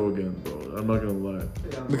at the show again, bro. I'm not gonna lie.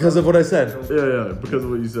 Because of what I said. Yeah, because of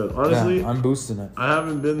what you said. Honestly, Yeah, I'm boosting it. I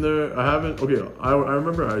haven't been there. Okay, I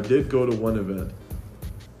remember I did go to one event,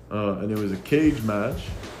 and it was a cage match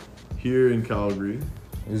here in Calgary.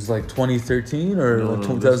 It was like 2013 or No, like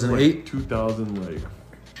no, this is 2008.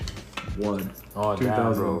 2001. Oh,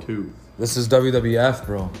 damn, bro. 2002. This is WWF,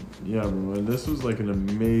 bro. Yeah, bro, and this was like an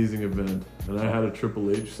amazing event, and I had a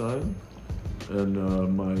Triple H sign, and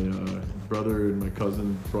my brother and my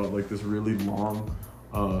cousin brought like this really long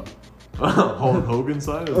Hulk Hogan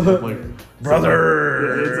sign. It was like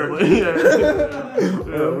Brother!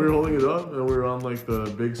 yeah, we were holding it up, and we were on like the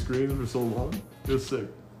big screen for so long. It was sick.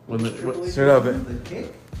 Straight up, The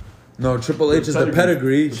kick? No, Triple H is the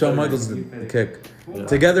pedigree. Shawn Michaels is the kick. Yeah.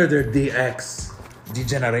 Together they're DX.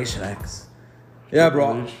 Degeneration X. Yeah,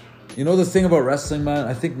 bro. Triple H. You know the thing about wrestling, man?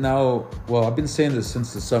 I think now, well, I've been saying this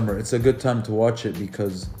since the summer. It's a good time to watch it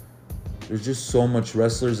because there's just so much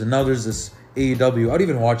wrestlers. And now there's this AEW. I'd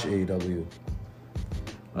even watch AEW.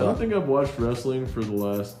 I don't think I've watched wrestling for the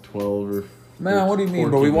last 12 or. Man, what do you mean,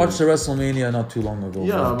 bro? We 14 watched the years. WrestleMania not too long ago.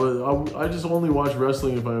 Yeah, bro. but I just only watch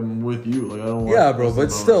wrestling if I'm with you. Like I don't. Watch Yeah, bro, wrestling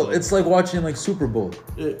but by still, myself. it's like watching like Super Bowl.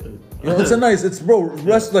 It, You know, it's bro,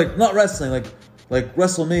 like not wrestling, like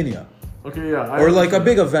WrestleMania. okay, yeah. Or like a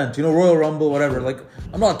big event, you know, Royal Rumble, whatever. Like,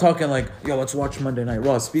 I'm not talking like, yo, let's watch Monday Night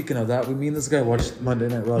Raw. Speaking of that, me and this guy watched Monday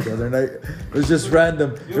Night Raw the other night. It was just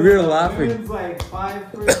random. We were laughing. Women's like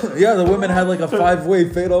 5 Yeah, the women had like a 5-way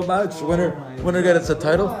fatal match. Winner gets a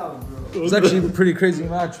title. It was actually a pretty crazy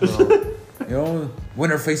match, bro. You know,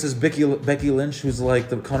 winner faces Becky Lynch, who's like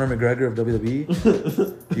the Conor McGregor of WWE.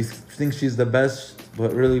 You think she's the best,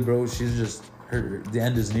 but really, bro, she's just the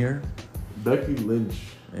end is near. Becky Lynch.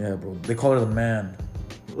 Yeah, bro. They call her the man.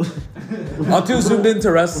 I'm too zoomed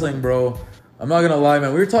into wrestling, bro. I'm not gonna lie,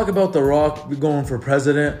 man. We were talking about The Rock going for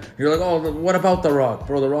president. You're like, oh, what about The Rock?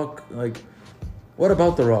 Bro, The Rock, like, what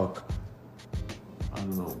about The Rock? I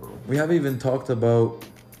don't know, bro. We haven't even talked about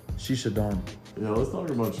Shisha Dawn. Yeah, let's talk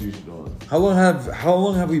about Shisha Dawn. How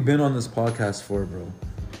long have we been on this podcast for, bro?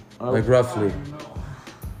 Like roughly.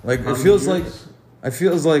 Like How it many feels like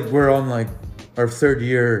years? like we're on like our 3rd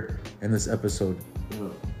year in this episode. Yeah,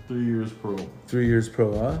 3 years pro. 3 years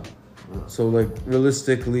pro, huh? Yeah. So like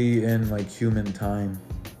realistically in like human time,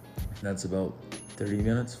 that's about 30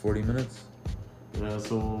 minutes, 40 minutes. Yeah,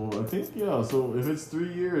 so I think, so if it's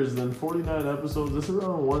 3 years, then 49 episodes, that's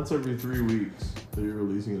around once every 3 weeks that you're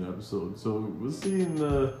releasing an episode. So we'll see in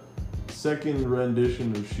the second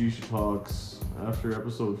rendition of Shisha Talks after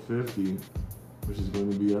episode 50, which is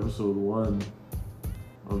going to be episode 1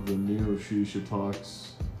 of the new Shisha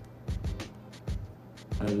Talks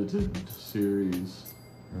edited series.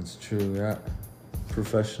 That's true, yeah.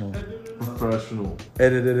 Professional. Professional.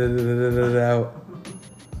 Edit it out.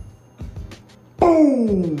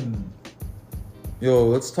 Boom! Yo,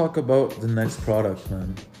 let's talk about the next product,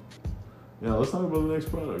 man. Yeah, let's talk about the next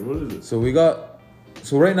product. What is it?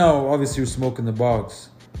 So right now, obviously, we're smoking the box.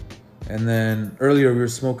 And then earlier, we were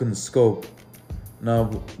smoking the scope. Now,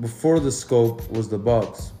 before the scope was the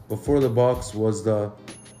box. Before the box was the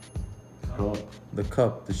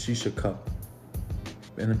cup, the shisha cup.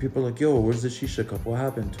 And then people are like, yo, where's the shisha cup? What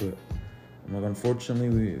happened to it? I'm like,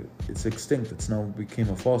 unfortunately, it's extinct. It's now became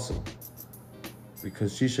a fossil.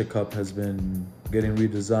 Because shisha cup has been getting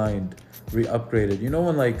redesigned, re-upgraded. You know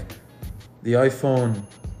when like the iPhone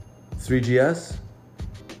 3GS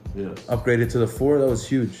Yes. upgraded to the 4? That was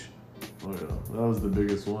huge. Oh, yeah. That was the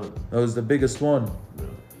biggest one. That was the biggest one. Yeah.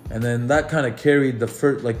 And then that kind of carried the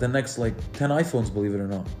first, like the next like 10 iPhones, believe it or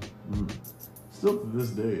not. Mm. Still to this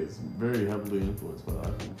day, it's very heavily influenced by the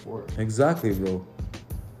iPhone 4. Exactly, bro.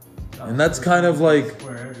 And that's kind of like,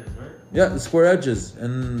 Square edges, right? yeah, the square edges.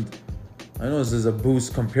 And I know this is a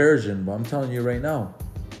boost comparison, but I'm telling you right now.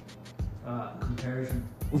 Comparison.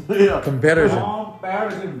 Yeah. Comparison.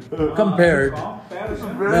 Comparison. Compared.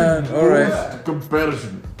 Comparison. Man, alright.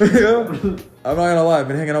 Comparison. Yeah. I'm not gonna lie, I've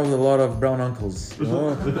been hanging out with a lot of brown uncles. You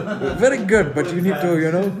know? Very good, but you need to,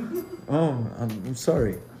 you know. Oh, I'm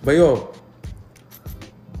sorry. But yo,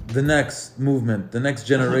 the next movement, the next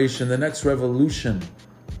generation, the next revolution,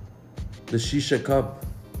 the Shisha Cup.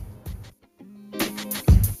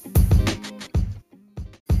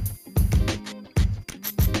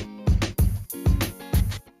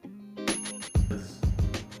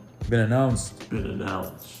 Been announced. Been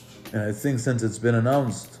announced. And I think since it's been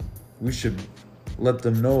announced, we should let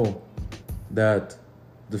them know that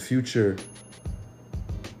the future.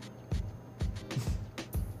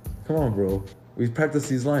 Come on, bro. We've practiced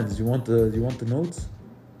these lines. Do you want the notes?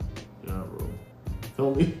 Yeah, bro.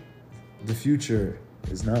 Tell me. The future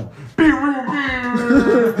is now. Be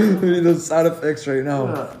real. We need those sound effects right now.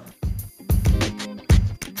 Yeah.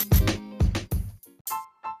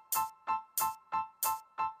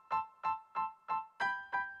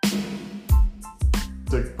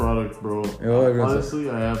 Sick product, bro. Yo, everyone's- Honestly,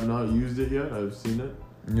 I have not used it yet. I've seen it.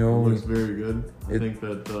 Yo, It looks very good. I It- think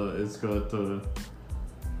that it's got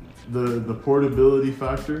the portability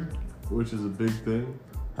factor, which is a big thing.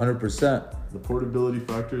 100%. The portability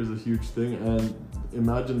factor is a huge thing, and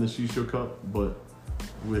imagine the Shisha cup, but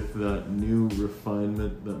with that new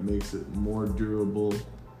refinement that makes it more durable,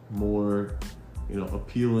 more,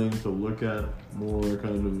 appealing to look at, more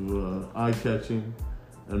kind of eye-catching,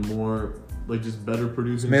 and more like just better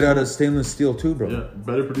producing. Made out of smoke. stainless steel too, bro. Yeah,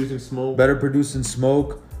 better producing smoke. Better producing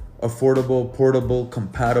smoke, affordable, portable,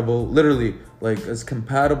 compatible. Literally, like as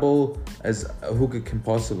compatible as a hookah can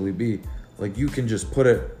possibly be. Like you can just put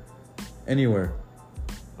it anywhere,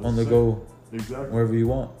 on the That's go, it. Exactly. wherever you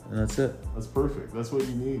want, and that's it. That's perfect. That's what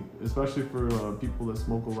you need, especially for people that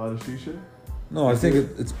smoke a lot of shisha. No, I think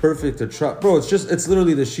it's perfect to try, bro. It's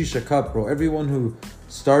literally the Shisha Cup, bro. Everyone who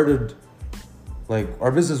started, like our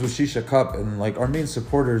business with Shisha Cup, and like our main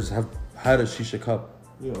supporters have had a Shisha Cup.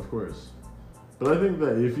 Yeah, of course. But I think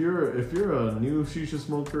that if you're a new shisha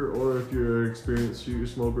smoker or if you're an experienced shisha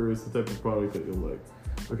smoker, it's the type of product that you'll like.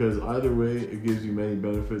 Because either way, it gives you many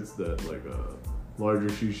benefits that like a larger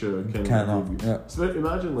shisha cannot give you. Yeah.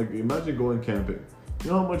 Imagine going camping. You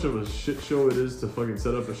know how much of a shit show it is to fucking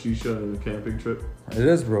set up a shisha in a camping trip? It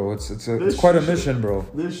is, bro. It's This quite a shisha- mission, bro.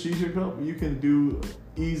 This shisha cup you can do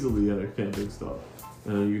easily at a camping stop.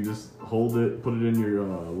 And you just hold it, put it in your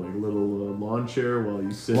like little lawn chair while you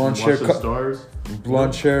sit Lawn and chair watch the cup. stars.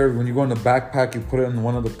 Blonde chair. When you go in the backpack, you put it in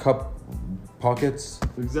one of the cup pockets,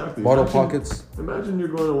 Exactly. bottle Imagine- pockets. Imagine you're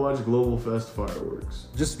going to watch Global Fest fireworks.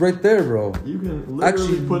 Just right there, bro. You can literally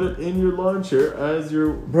Actually- put it in your lawn chair as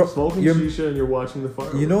you're Bro, smoking you're- shisha and you're watching the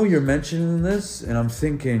fireworks. You know, you're mentioning this, and I'm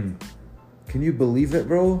thinking, can you believe it,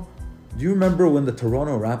 bro? Do you remember when the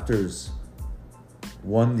Toronto Raptors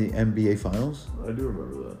won the NBA Finals? I do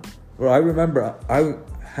remember that. Bro, I remember I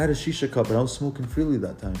had a shisha cup and I was smoking freely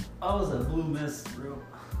that time. I was a blue mist, bro.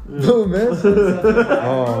 Blue Mist? Such a vibe,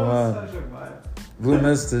 Oh, bro. man. Such a vibe. Blue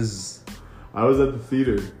Mist is... I was at the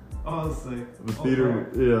theater. I was like, The theater,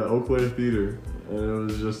 yeah, Eau Claire Theater. And it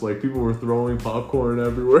was just like people were throwing popcorn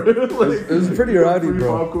everywhere. Like, It was pretty rowdy, free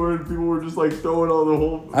bro. Popcorn, people were just like throwing all the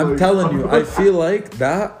whole. I'm like, telling you, I feel like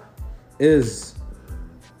that is...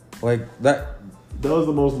 Like, that... that was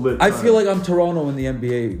the most lit. I time. feel like I'm Toronto in the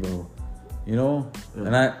NBA, bro. You know? Yeah.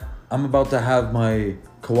 And I'm about to have my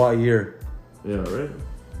Kawhi year. Yeah, right.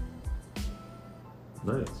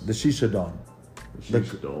 Nice. The Shisha Don. The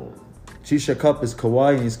Shisha Dome. Shisha Cup is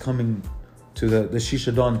Kawhi and he's coming to the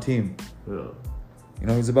Shisha Don team. Yeah. You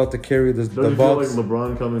know, he's about to carry the Does it feel like Bucks.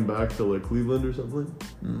 LeBron coming back to like Cleveland or something?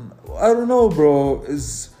 I don't know, bro.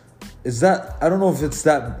 Is that... I don't know if it's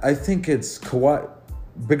that... I think it's Kawhi...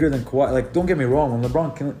 Bigger than Kawhi. Like, don't get me wrong. When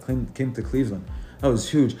LeBron came to Cleveland, that was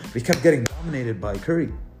huge. But he kept getting dominated by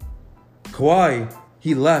Curry. Kawhi,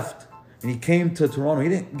 he left. And he came to Toronto. He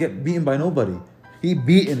didn't get beaten by nobody. He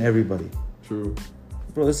beaten everybody. True.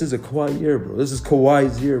 Bro, this is a Kawhi year, bro. This is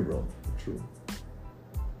Kawhi's year, bro. True.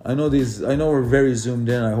 I know we're very zoomed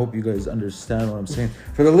in. I hope you guys understand what I'm saying.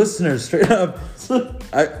 For the listeners, straight up,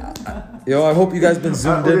 I hope you guys been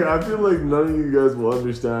zoomed in. I feel like none of you guys will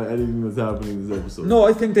understand anything that's happening in this episode. No,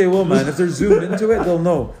 I think they will, man. If they're zoomed into it, they'll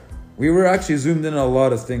know. We were actually zoomed in on a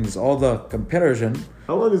lot of things. All the comparison.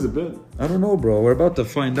 How long has it been? I don't know, bro. We're about to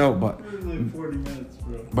find out, but it was like 40 minutes,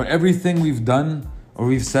 bro. but everything we've done or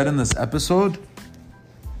we've said in this episode,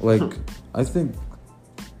 like, I think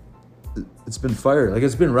it's been fire. Like,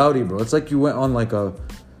 it's been rowdy, bro. It's like you went on like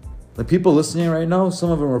people listening right now, some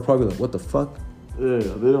of them are probably like, what the fuck? Yeah,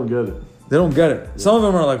 they don't get it. They don't get it. Some of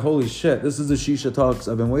them are like, holy shit, this is the Shisha Talks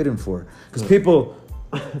I've been waiting for. Because people,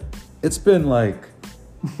 it's been like,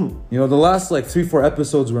 you know, the last like 3-4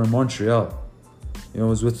 episodes were in Montreal. You know, it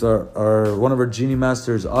was with our one of our Genie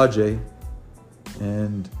Masters, Ajay.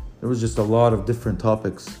 And there was just a lot of different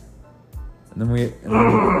topics. And then bro,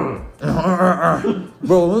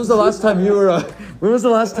 when was the last time you were on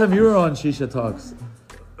Shisha Talks?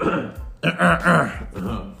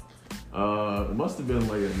 It must have been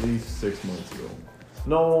like at least 6 months ago.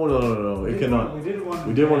 No. It cannot. We did one.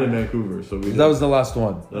 We did one in Vancouver, so we. That was the last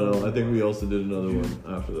one. No, I think we also did another one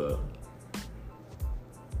after that.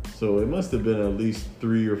 So it must have been at least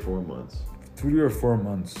 3 or 4 months. 3 or 4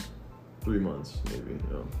 months. 3 months, maybe.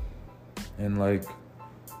 Yeah. And like,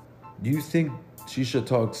 do you think Shisha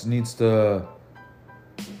Talks needs to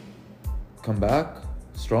come back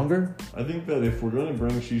stronger? I think that if we're gonna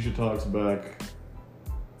bring Shisha Talks back,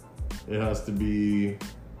 it has to be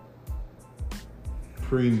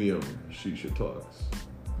premium Shisha Talks.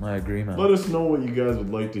 I agree, man. Let us know what you guys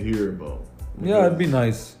would like to hear about. Yeah, it'd be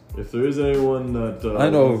nice. If there is anyone that I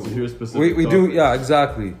know. wants to hear specific We do, topics, yeah,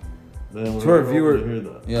 exactly. then we're To our open viewer, to hear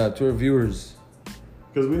that. yeah, to our viewers.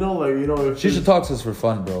 Because we know, like, you know, if Shisha Talks is for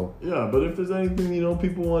fun, bro. yeah, but if there's anything, you know,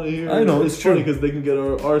 people want to hear, I know, it's true. because they can get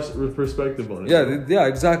our perspective on it. Yeah, yeah,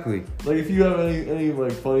 exactly. Like if you have any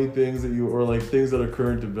like funny things that you or like things that are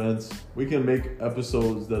current events, we can make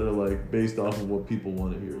episodes that are like based off of what people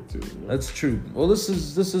want to hear too. You know? That's true. Well, this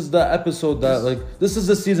is the episode that like this is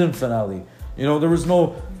the season finale. You know, there was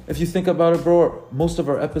no. If you think about it, bro, most of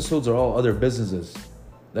our episodes are all other businesses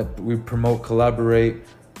that we promote, collaborate.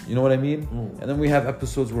 You know what I mean? And then we have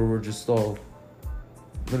episodes where we're just all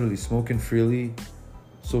literally smoking freely,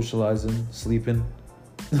 socializing, sleeping.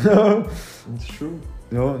 It's true.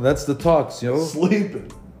 You know, that's the talks, yo.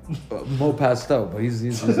 Sleeping. Mo passed out, but he's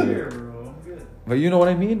Here, bro. I'm good. But you know what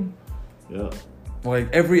I mean? Yeah.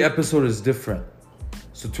 Like every episode is different.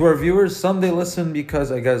 So to our viewers, some they listen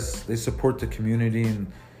because I guess they support the community and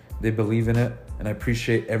they believe in it, and I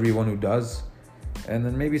appreciate everyone who does. And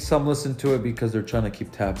then maybe some listen to it because they're trying to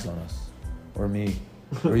keep tabs on us, or me,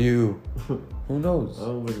 or you. Who knows? I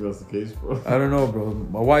don't think that's the case, bro. I don't know, bro.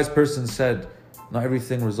 A wise person said, "Not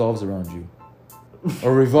everything resolves around you,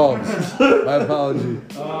 or revolves." My apology.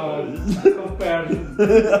 Comparison.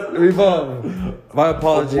 Revolve. My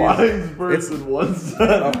apologies. Wise person once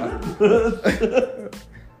said.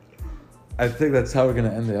 I think that's how we're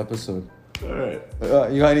gonna end the episode. All right.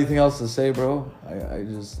 You got anything else to say, bro? I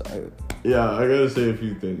Yeah, I gotta say a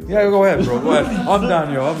few things. Yeah, go ahead, bro. Go ahead. I'm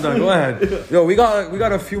done, yo. I'm done. Go ahead. Yo, we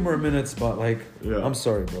got a few more minutes, but like, Yeah. I'm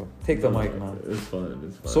sorry, bro. Take the mic, man. It's fine.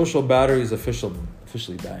 It's fine. Social batteries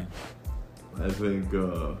officially dying. I think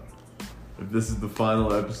if this is the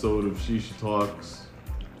final episode of Shisha Talks,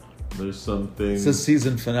 there's something. It's the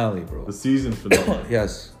season finale, bro. The season finale.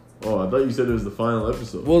 Yes. Oh, I thought you said it was the final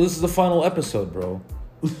episode. Well, this is the final episode, bro.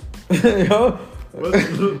 Yo. What's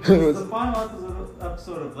The final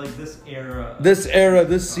episode of like this era.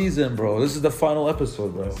 This season, bro. This is the final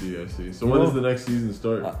episode, bro. I see. So when does the next season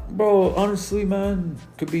start? Bro, honestly, man,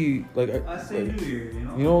 could be like. I say like, New Year, you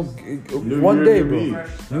know. You know, New one year, day, new bro. me. Fresh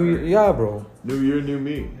start. New year, yeah, bro. New year, new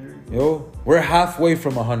me. There you go. Yo, we're halfway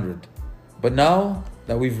from 100, but now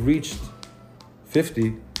that we've reached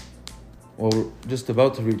 50, well, we're just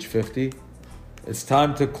about to reach 50. It's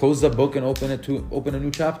time to close the book and open a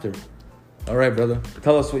new chapter. All right, brother.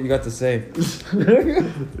 Tell us what you got to say.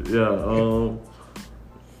 Yeah.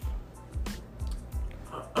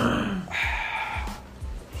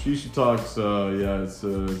 Shisha Talks. Yeah, it's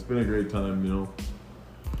been a great time. You know,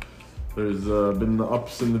 there's been the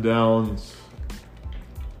ups and the downs,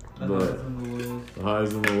 The the highs and the lows.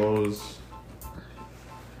 highs and the lows.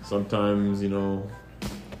 Sometimes, you know,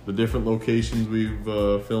 the different locations we've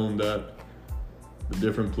filmed at, the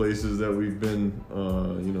different places that we've been,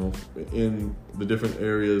 you know, in the different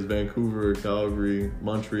areas, Vancouver, Calgary,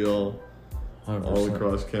 Montreal, 100%. all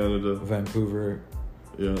across Canada. Vancouver.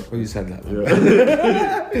 Yeah. Oh, you said that. Man.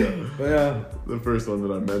 Yeah. But yeah. The first one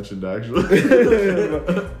that I mentioned, actually.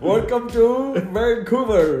 Welcome to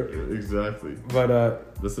Vancouver. Exactly. But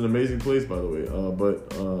That's an amazing place, by the way. But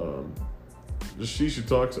just Shisha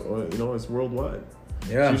Talks, you know, it's worldwide.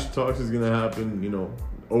 yeah. Shisha Talks is going to happen, you know,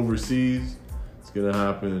 overseas. It's going to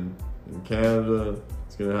happen in Canada.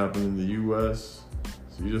 It's going to happen in the U.S.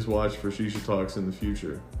 So you just watch for Shisha Talks in the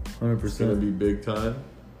future. 100%. It's going to be big time.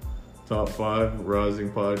 Top 5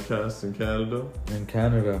 rising podcasts in Canada. In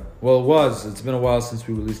Canada. Well, it's been a while since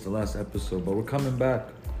we released the last episode, but we're coming back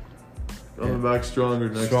Coming back stronger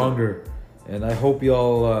next stronger. And I hope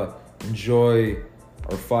y'all enjoy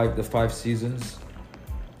the 5 seasons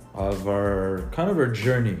of our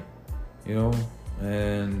journey, you know.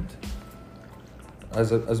 And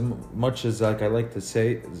as much as like I like to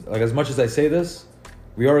say, like as much as I say this,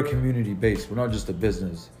 we are a community based. We're not just a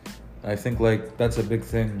business. I think like that's a big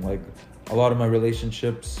thing. Like a lot of my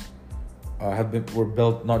relationships were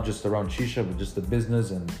built not just around Shisha, but just the business,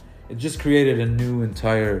 and it just created a new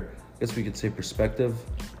entire, I guess we could say, perspective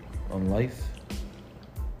on life.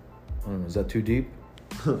 I don't know, is that too deep?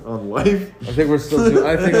 time. On life. I think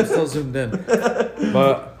I'm still zoomed in.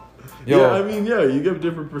 But yo, Yeah, I mean, yeah, you get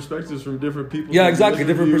different perspectives from different people. yeah, who exactly, listen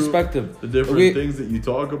to different you, perspective. The different Okay. things that you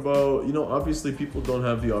talk about. You know, obviously people don't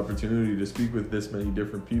have the opportunity to speak with this many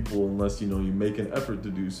different people unless, you know, you make an effort to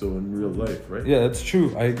do so in real life, right? Yeah, that's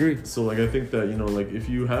true. I agree. So, like, I think that, you know, like, if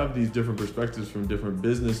you have these different perspectives from different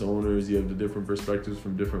business owners, you have the different perspectives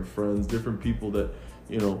from different friends, different people that,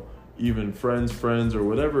 you know, even friends, or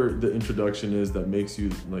whatever the introduction is that makes you,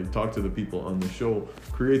 like, talk to the people on the show,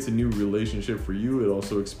 creates a new relationship for you. It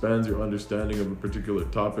also expands your understanding of a particular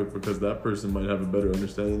topic because that person might have a better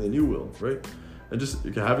understanding than you will, right? And just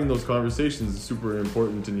having those conversations is super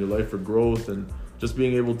important in your life for growth and just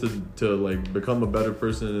being able to like become a better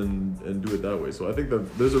person and do it that way. So I think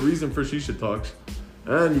that there's a reason for Shisha Talks,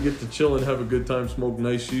 and you get to chill and have a good time, smoke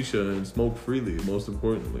nice shisha and smoke freely, most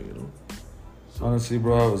importantly, you know. So, Honestly,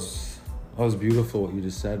 bro, that was beautiful what you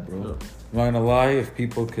just said, bro. yeah. I'm not gonna lie, if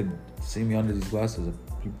people could see me under these glasses,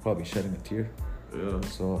 people probably shedding a tear. Yeah.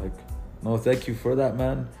 So like, no, thank you for that,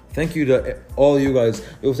 man. Thank you to all you guys.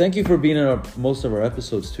 Yo, thank you for being in most of our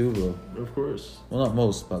episodes too, bro. Of course. Well, not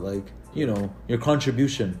most, but like, you know, your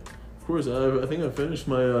contribution. Of course, I think I finished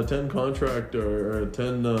my 10 contract or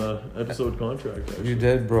 10 episode contract, actually. You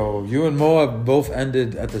did, bro. You and Moa both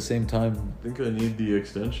ended at the same time. I think I need the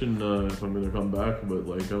extension if I'm gonna come back, but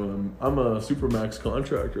like I'm a supermax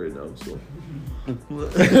contract right now, so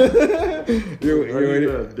I need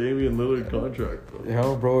that Damian Lillard contract, bro. You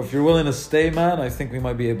know, bro, if you're willing to stay, man, I think we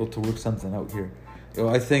might be able to work something out here. Yo,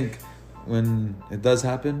 I think when it does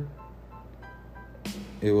happen,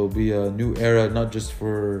 it will be a new era, not just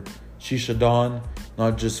for Shisha Dawn,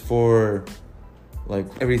 not just for like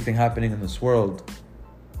everything happening in this world,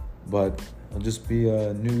 but it'll just be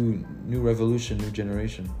a new revolution, new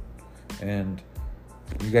generation. And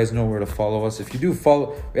you guys know where to follow us. If you do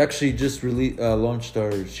follow, we actually just launched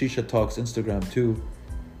our Shisha Talks Instagram too.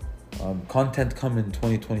 Content coming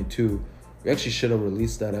 2022. We actually should have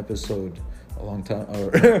released that episode a long time.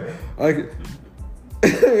 Or like,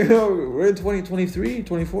 you know, we're in 2023,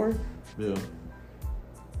 24. Yeah.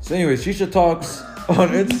 So anyway, Shisha Talks on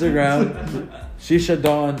Instagram. Shisha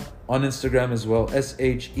Dawn on Instagram as well.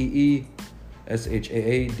 SHEESHAADON.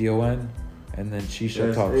 And then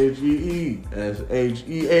Shisha Talks. SHEESHEA.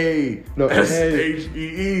 No,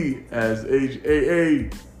 SHEESHAA.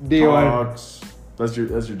 Talks. That's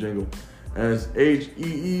your jingle.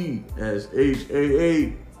 SHEESHAA.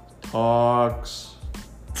 Talks.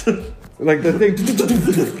 Like the thing.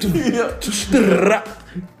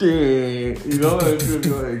 You know,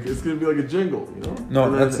 it's gonna be like a jingle, you know?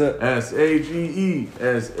 No, that's it. SHEESHAA.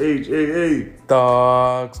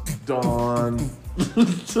 Talks. Dawn.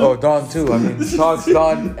 Oh, Dawn too. I mean, Talks,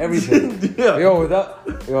 Dawn, everything. Yeah.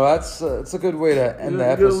 That's a good way to end the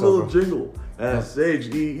Get a episode. little Bro. jingle.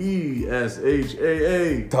 SHEESHAA.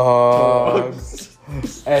 Talks.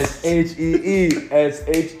 SHEESHAA.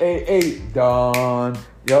 Dawn.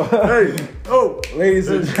 Yo. Hey, oh, Ladies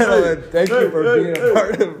and gentlemen, thank you for being a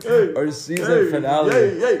part of our season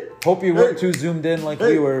finale. Hope you weren't too zoomed in like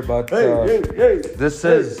we were, but this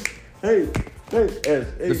is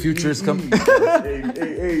the future is coming.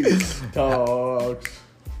 Talks.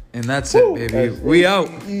 And that's it, baby. We out.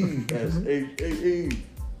 SHAA.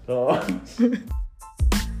 Talks.